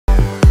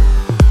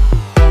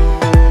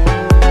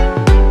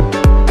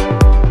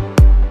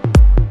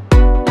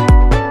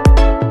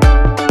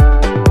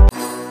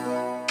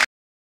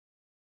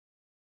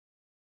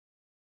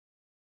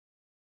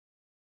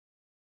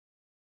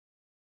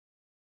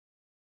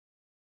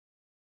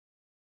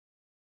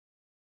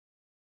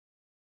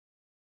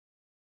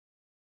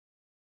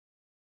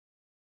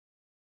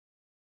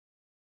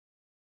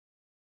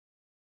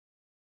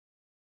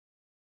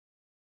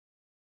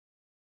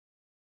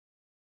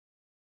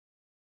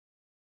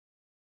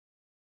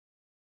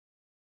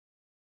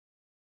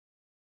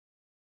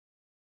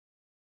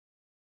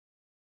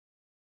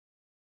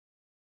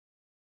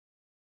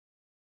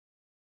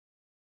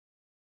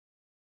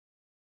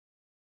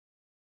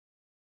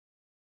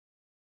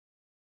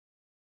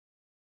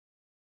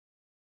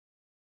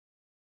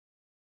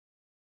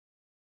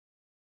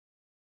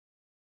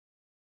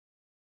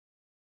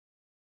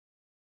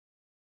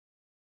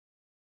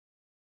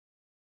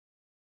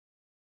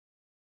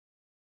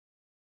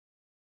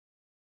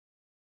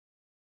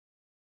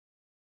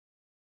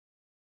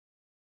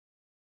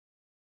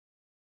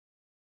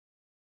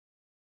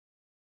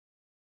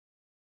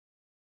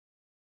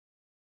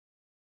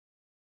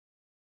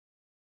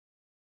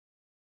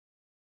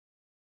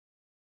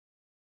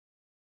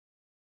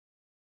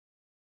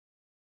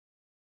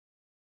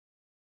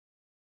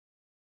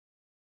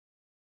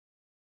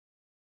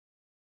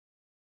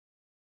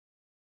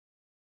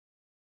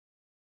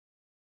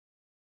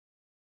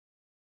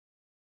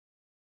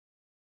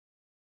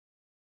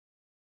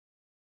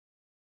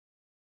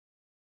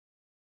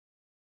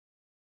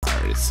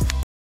Stars.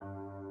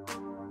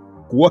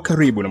 Kuwa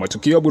karibu na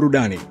matukio ya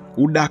burudani,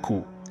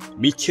 udaku,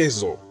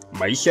 michezo,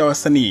 maisha ya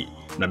wasanii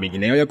na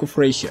mengineyo ya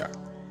kufurahisha.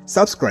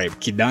 Subscribe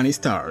Kidani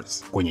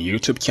Stars kwenye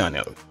YouTube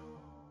channel.